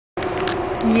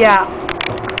Yeah.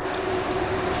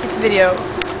 It's video.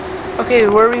 Okay,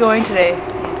 where are we going today?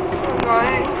 We're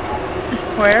going.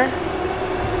 Where?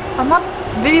 I'm not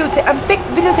videotaping. I'm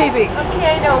videotaping.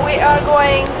 Okay, I know. We are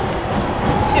going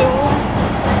to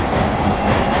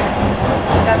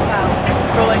downtown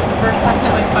for like the first time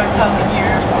in like 5,000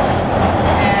 years.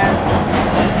 And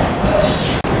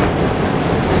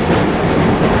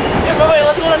Robert,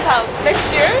 let's go downtown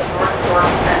next year.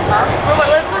 Robert,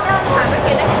 let's go downtown.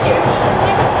 Okay, next year.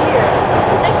 Next year.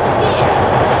 Next year.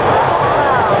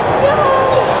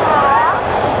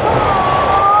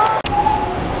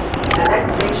 The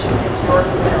next station is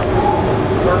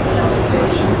Yorkville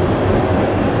Station.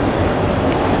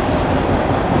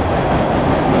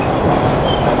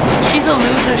 she's a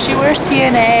loser. She wears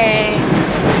TNA.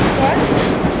 What?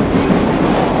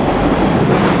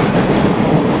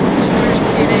 She wears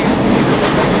TNA.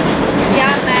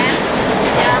 Yeah, man.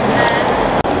 Yeah, man.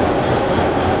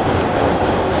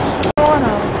 No one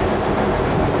else.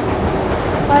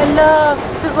 I love.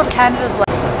 This is what Canada's like.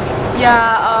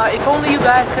 Yeah, if only you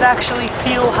guys could actually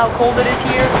feel how cold it is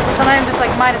here. Sometimes it's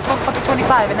like minus motherfucking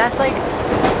 25, and that's like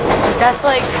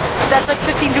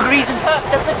 15 degrees, and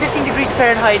that's like 15 degrees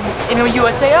Fahrenheit in the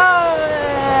USA.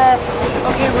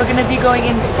 Okay, we're gonna be going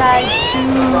inside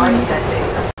soon.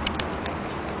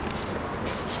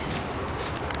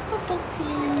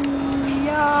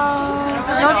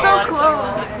 Yeah, not so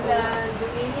close.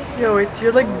 Yo,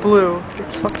 you're like blue.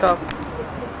 It's fucked up.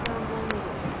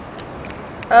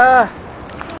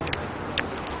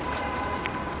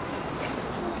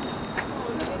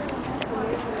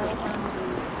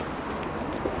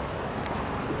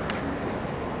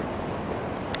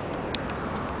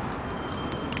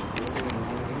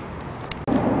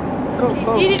 Go,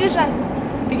 go. Иди бежать.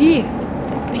 Беги.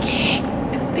 Беги.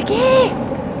 Беги.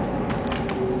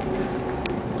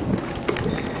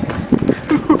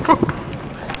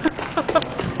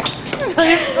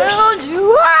 I found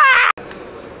you.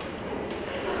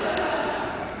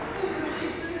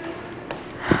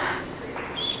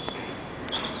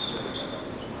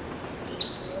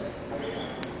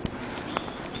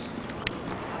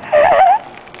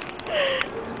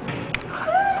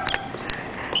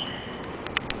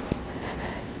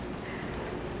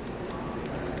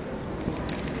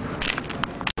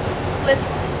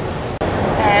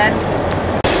 And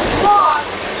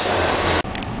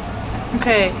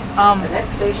okay, The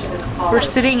next station is we're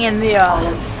sitting in the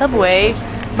subway,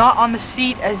 not on the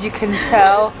seat as you can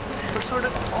tell. We're sort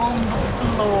of on the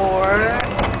floor.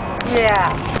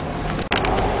 Yeah.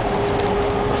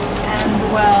 And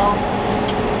well,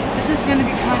 this is gonna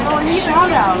be kind of a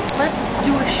shout out. Let's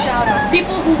do a shout out.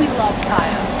 People who we love,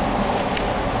 Kaya.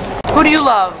 Who do you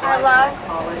love? I love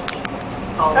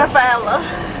Rafaela.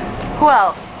 Who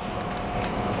else?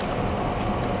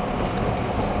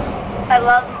 I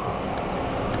love.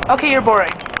 Okay, you're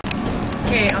boring.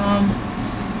 Okay,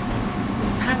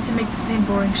 it's time to make the same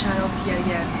boring shoutouts yet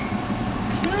again.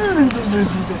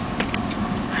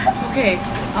 Okay,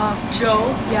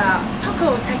 Joe, yeah,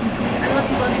 Taco, technically. I love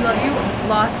you, love you, love you,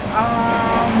 lots.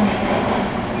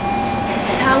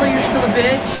 Tala, you're still a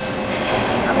bitch.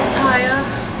 I love Taya,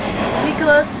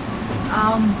 Nicholas,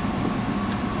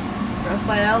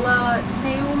 Rafaela,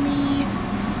 Naomi,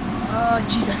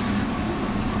 Jesus.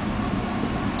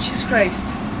 Jesus Christ.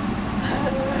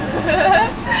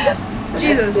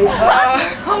 Jesus.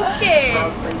 Okay.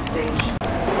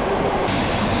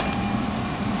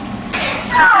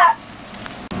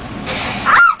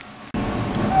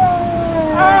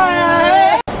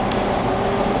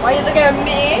 Why are you looking at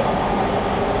me?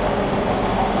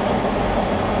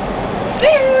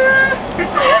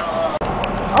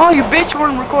 Oh, you bitch,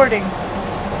 we're recording.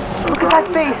 Look at that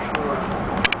face.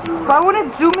 Why wouldn't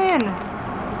it zoom in?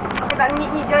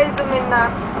 Не делай zoom in на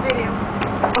video.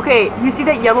 Okay, you see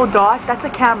that yellow dot? That's a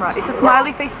camera. It's a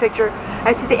smiley face picture. And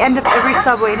it's at the end of every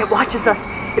subway, and it watches us.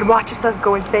 It watches us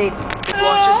go insane. It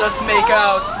watches us make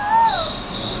out.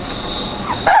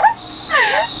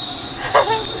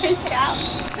 Make out.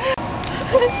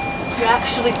 You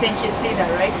actually think you'd see that,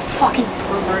 right? Fucking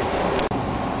perverts.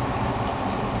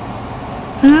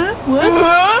 Huh? What?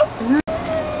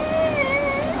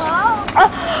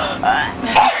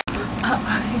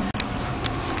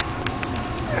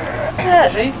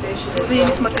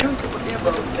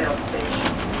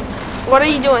 What are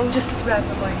you doing? Just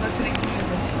Randomly, listening to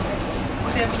music.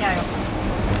 Вот я меняю.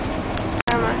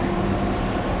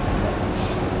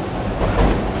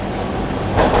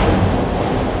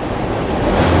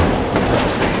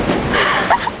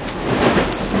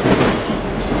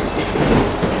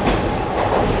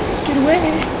 Get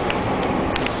away.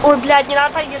 Ой, блядь, не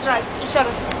надо так держать. Еще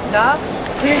раз. Да?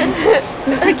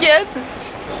 Again.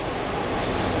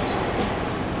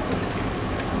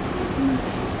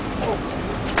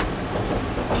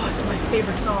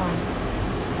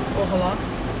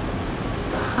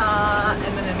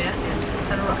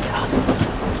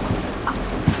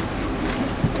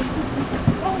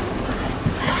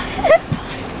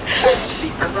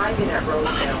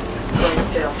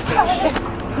 Rosedale Station.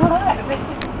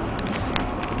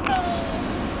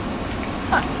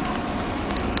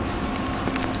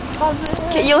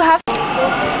 Okay, you'll have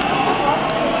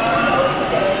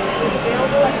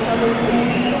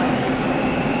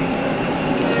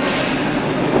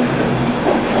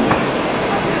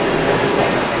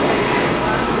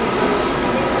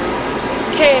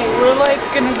Okay, we're like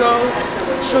gonna go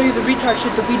show you the retard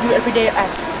shit that we do every day at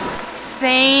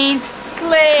Saint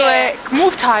Claire.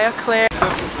 Move Taya, Claire.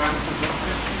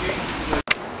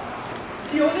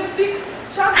 The Olympic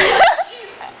championship.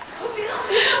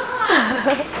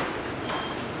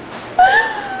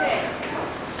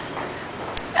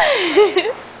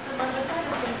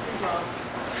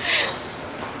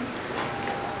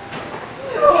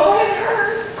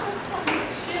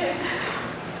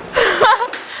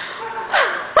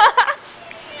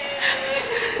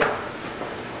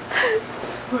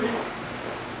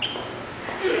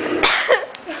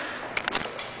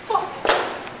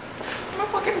 My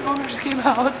fucking boogers came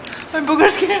out. My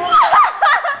boogers came out.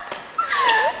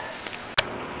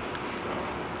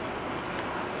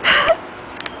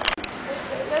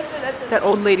 That's it. That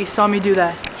old lady saw me do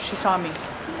that. She saw me.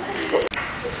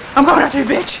 I'm going after you,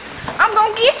 bitch. I'm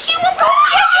gonna get you. I'm gonna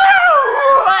get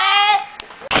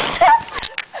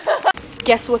you.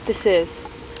 Guess what this is?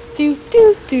 Do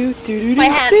do do do do My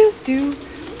do hand. do do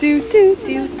do do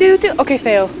do do do. Okay,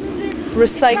 fail.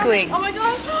 Recycling. Oh my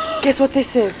god. Guess what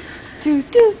this is? Do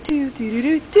do do do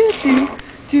do do do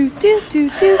do do do do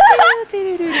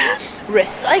do do.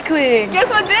 Recycling. Guess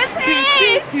what this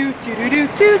is? Do do do do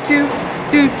do do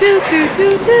do do do do do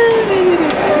do.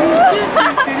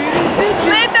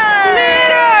 Glitter.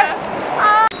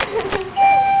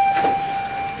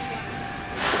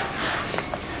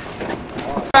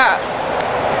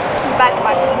 Back to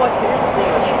my voice here.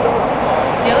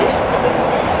 Really?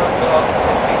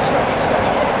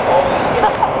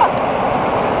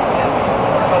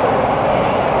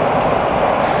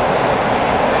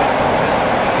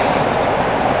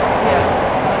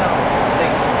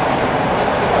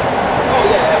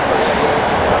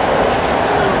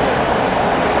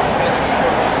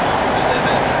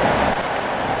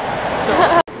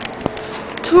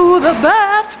 To the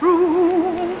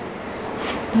bathroom.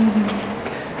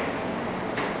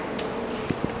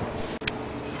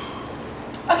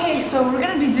 Okay, so we're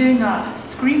gonna be doing a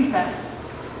Scream Fest,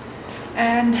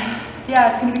 and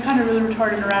yeah, it's gonna be kind of really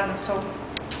retarded and random. So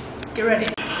get ready.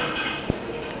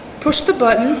 Push the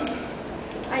button.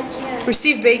 I can't.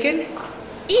 Receive bacon.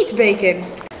 Eat bacon.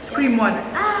 Scream 1.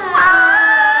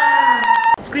 Ah.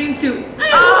 Scream 2.